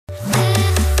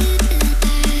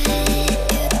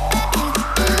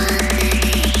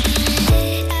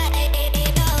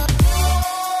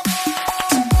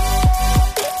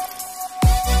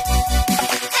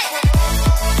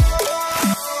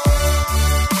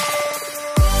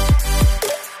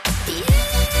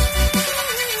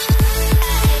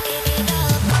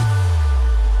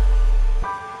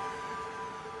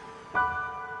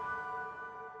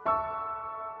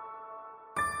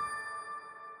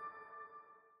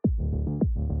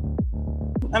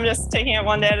I'm just taking it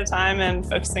one day at a time and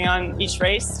focusing on each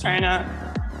race, trying to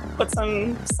put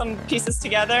some pieces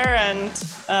together and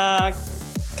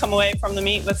come away from the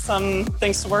meet with some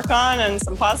things to work on and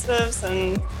some positives,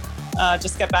 and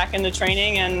just get back into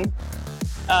training and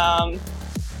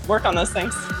work on those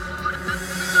things.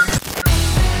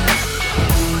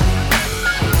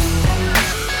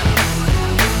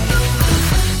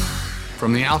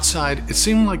 From the outside, it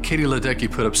seemed like Katie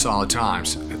Ledecky put up solid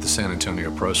times at the San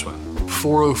Antonio Pro Swim.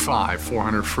 4:05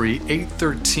 400 free,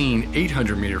 8:13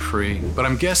 800 meter free, but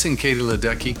I'm guessing Katie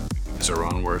Ledecky is her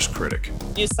own worst critic.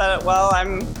 You said it well.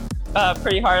 I'm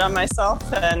pretty hard on myself,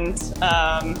 and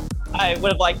I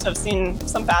would have liked to have seen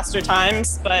some faster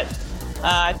times, but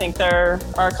I think there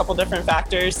are a couple different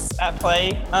factors at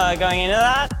play going into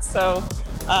that. So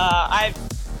I've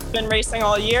been racing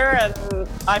all year, and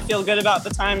I feel good about the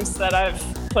times that I've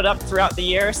put up throughout the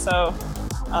year. So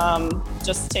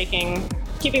just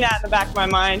keeping that in the back of my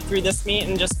mind through this meet,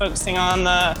 and just focusing on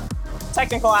the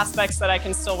technical aspects that I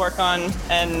can still work on,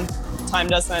 and time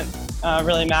doesn't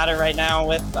really matter right now,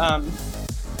 with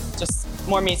just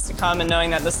more meets to come, and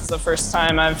knowing that this is the first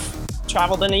time I've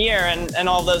traveled in a year, and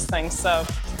all those things. So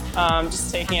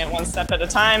just taking it one step at a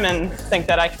time, and think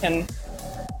that I can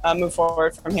move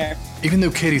forward from here. Even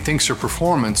though Katie thinks her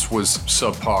performance was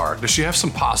subpar, does she have some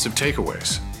positive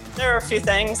takeaways? There are a few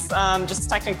things, just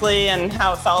technically and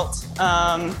how it felt.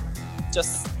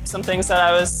 Just some things that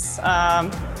I was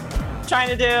trying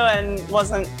to do and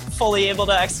wasn't fully able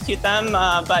to execute them,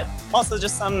 but also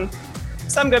just some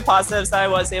good positives that I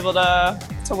was able to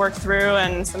work through,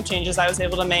 and some changes I was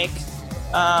able to make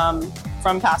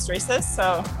from past races.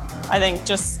 So I think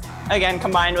just, again,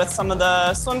 combined with some of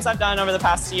the swims I've done over the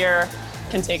past year,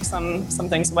 can take some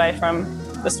things away from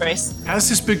this race. Has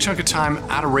this big chunk of time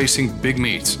out of racing big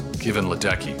meets given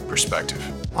Ledecky perspective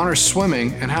on her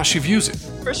swimming and how she views it?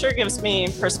 For sure gives me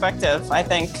perspective. I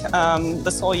think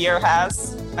this whole year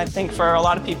has. I think for a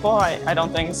lot of people, I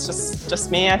don't think it's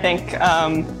just me. I think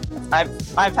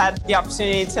I've had the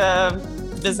opportunity to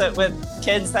visit with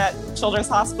kids at Children's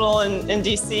Hospital in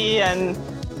DC, and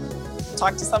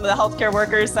talk to some of the healthcare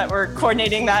workers that were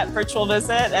coordinating that virtual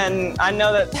visit, and I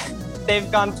know that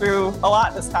they've gone through a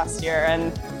lot this past year.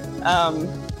 And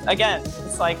again,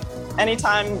 it's like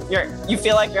anytime you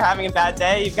feel like you're having a bad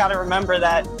day, you've got to remember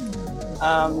that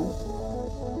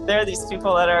there are these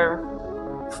people that are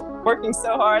working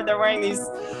so hard. They're wearing these,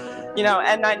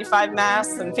 N95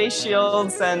 masks and face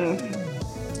shields and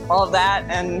all of that.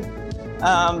 And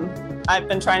I've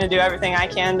been trying to do everything I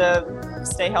can to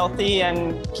stay healthy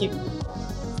and keep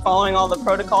following all the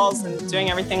protocols and doing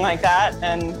everything like that.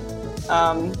 And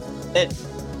it,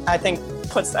 I think,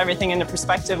 puts everything into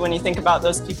perspective when you think about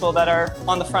those people that are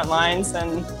on the front lines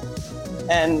and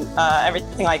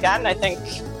everything like that. And I think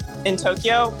in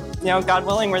Tokyo, God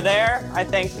willing, we're there. I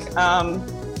think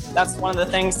that's one of the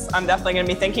things I'm definitely going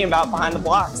to be thinking about behind the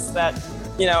blocks, that,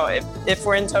 if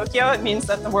we're in Tokyo, it means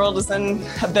that the world is in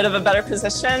a bit of a better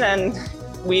position, and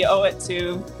we owe it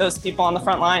to those people on the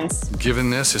front lines. Given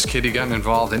this, has Katie gotten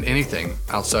involved in anything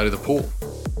outside of the pool?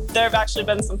 There have actually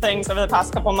been some things over the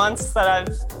past couple months that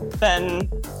I've been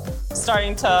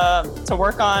starting to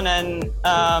work on, and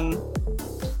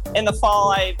in the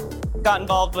fall I got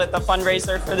involved with a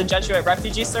fundraiser for the Jesuit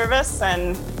Refugee Service,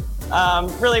 and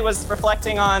really was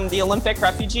reflecting on the Olympic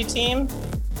refugee team,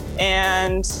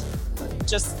 and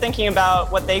just thinking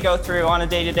about what they go through on a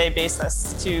day-to-day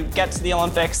basis to get to the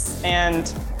Olympics.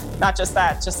 And not just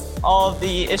that, just all of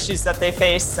the issues that they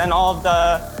face and all of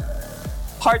the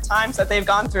hard times that they've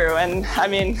gone through. And I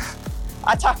mean,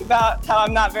 I talk about how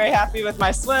I'm not very happy with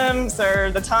my swims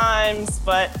or the times,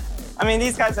 but I mean,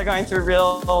 these guys are going through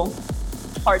real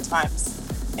hard times.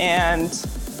 And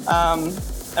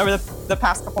over the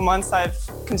past couple months, I've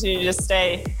continued to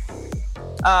stay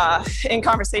in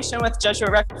conversation with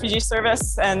Jesuit Refugee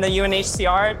Service and the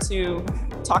UNHCR to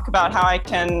talk about how I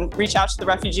can reach out to the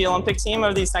Refugee Olympic team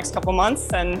over these next couple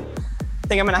months. And I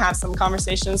think I'm going to have some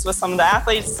conversations with some of the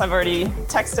athletes. I've already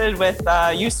texted with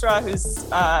Yusra, who's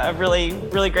a really,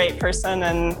 really great person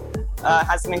and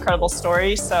has an incredible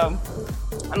story. So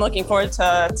I'm looking forward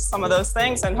to some of those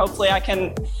things, and hopefully I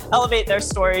can elevate their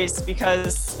stories,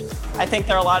 because I think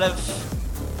there are a lot of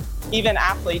even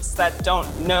athletes that don't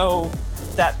know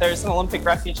that there's an Olympic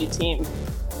refugee team.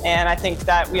 And I think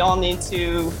that we all need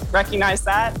to recognize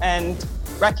that and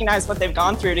recognize what they've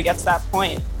gone through to get to that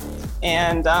point.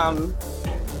 And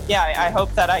I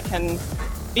hope that I can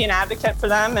be an advocate for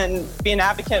them and be an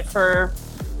advocate for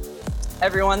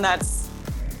everyone that's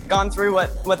gone through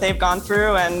what they've gone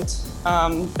through. And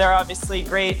there are obviously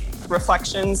great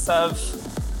reflections of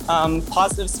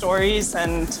positive stories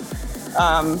and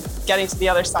getting to the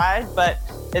other side, but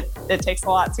it takes a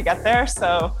lot to get there.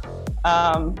 So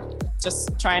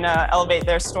just trying to elevate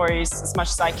their stories as much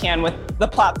as I can with the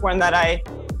platform that I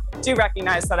do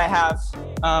recognize that I have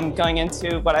going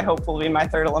into what I hope will be my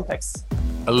third Olympics.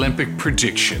 Olympic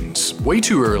predictions. Way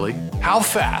too early. How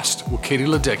fast will Katie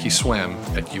Ledecky swim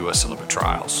at U.S. Olympic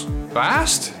trials?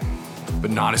 Fast?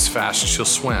 But not as fast as she'll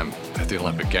swim at the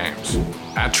Olympic Games.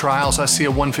 At trials, I see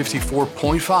a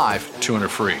 154.5 200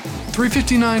 free,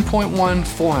 359.1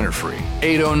 400 free,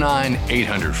 809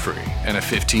 800 free, and a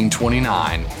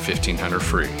 1529 1500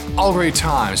 free. All great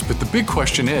times, but the big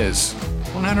question is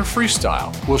 100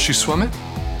 freestyle. Will she swim it?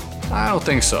 I don't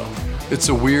think so. It's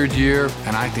a weird year,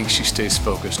 and I think she stays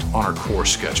focused on her core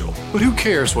schedule. But who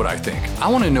cares what I think? I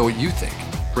want to know what you think.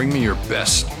 Bring me your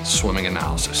best swimming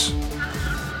analysis.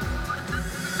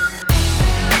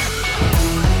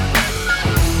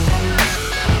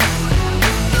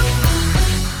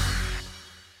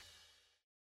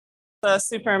 A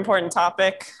super important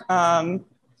topic,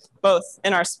 both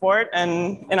in our sport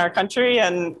and in our country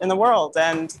and in the world.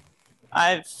 And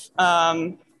I've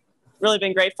really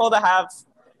been grateful to have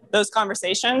those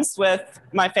conversations with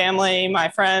my family, my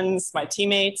friends, my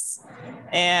teammates,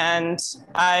 and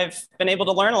I've been able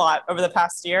to learn a lot over the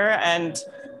past year. And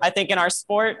I think in our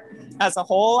sport as a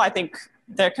whole, I think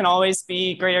there can always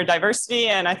be greater diversity,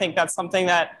 and I think that's something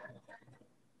that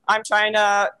I'm trying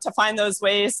to find those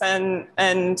ways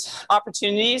and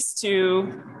opportunities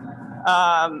to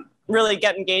really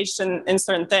get engaged in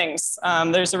certain things.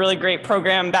 There's a really great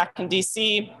program back in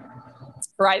DC,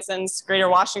 Horizons Greater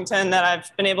Washington, that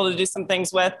I've been able to do some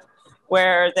things with,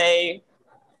 where they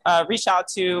reach out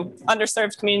to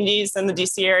underserved communities in the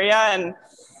DC area and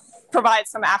provide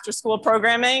some after school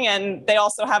programming. And they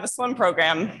also have a swim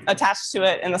program attached to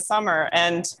it in the summer.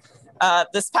 And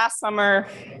this past summer,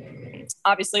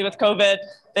 obviously with COVID,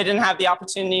 they didn't have the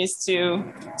opportunities to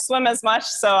swim as much.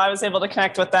 So I was able to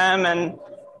connect with them and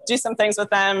do some things with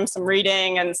them, some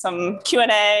reading and some Q&A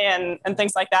and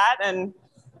things like that. And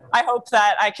I hope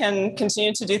that I can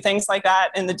continue to do things like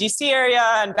that in the DC area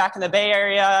and back in the Bay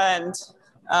Area. And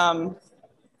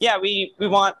we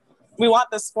want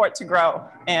this sport to grow.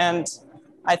 And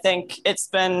I think it's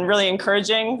been really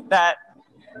encouraging that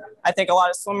I think a lot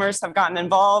of swimmers have gotten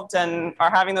involved and are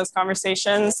having those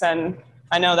conversations. And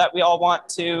I know that we all want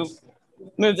to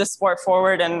move this sport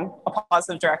forward in a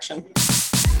positive direction.